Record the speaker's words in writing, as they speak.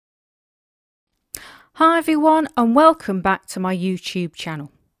Hi everyone and welcome back to my YouTube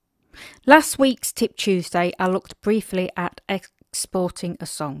channel. Last week's Tip Tuesday I looked briefly at exporting a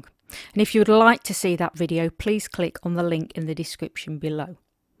song, and if you would like to see that video please click on the link in the description below.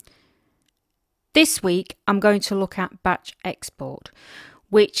 This week I'm going to look at batch export,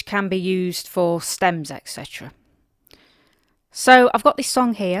 which can be used for stems, etc. So I've got this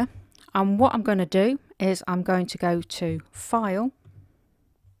song here, and what I'm going to do is I'm going to go to File,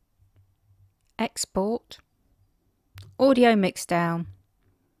 Export, Audio Mixdown,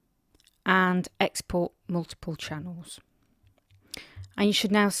 and Export Multiple Channels. And you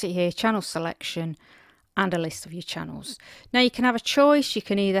should now see here channel selection and a list of your channels. Now you can have a choice. You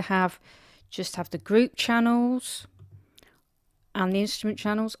can either just have the group channels and the instrument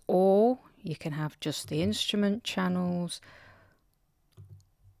channels, or you can have just the instrument channels,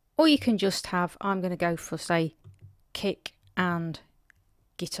 or you can just have, I'm going to go for say kick and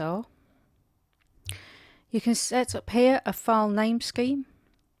guitar. You can set up here a file name scheme.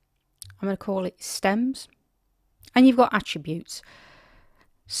 I'm going to call it stems, and you've got attributes.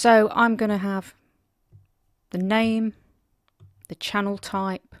 So I'm going to have the name, the channel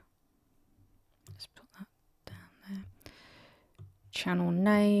type, let's put that down there, channel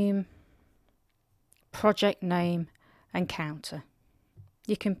name, project name, and counter.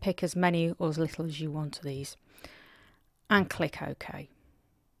 You can pick as many or as little as you want of these, and click OK.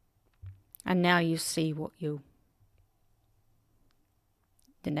 And now you see what the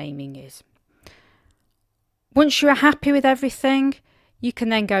naming is. Once you're happy with everything, you can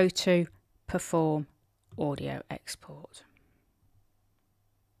then go to Perform Audio Export.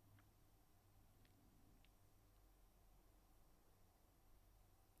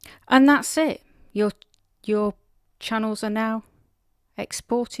 And that's it. Your channels are now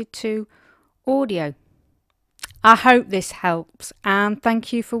exported to audio. I hope this helps, and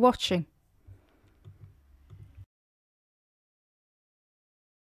thank you for watching.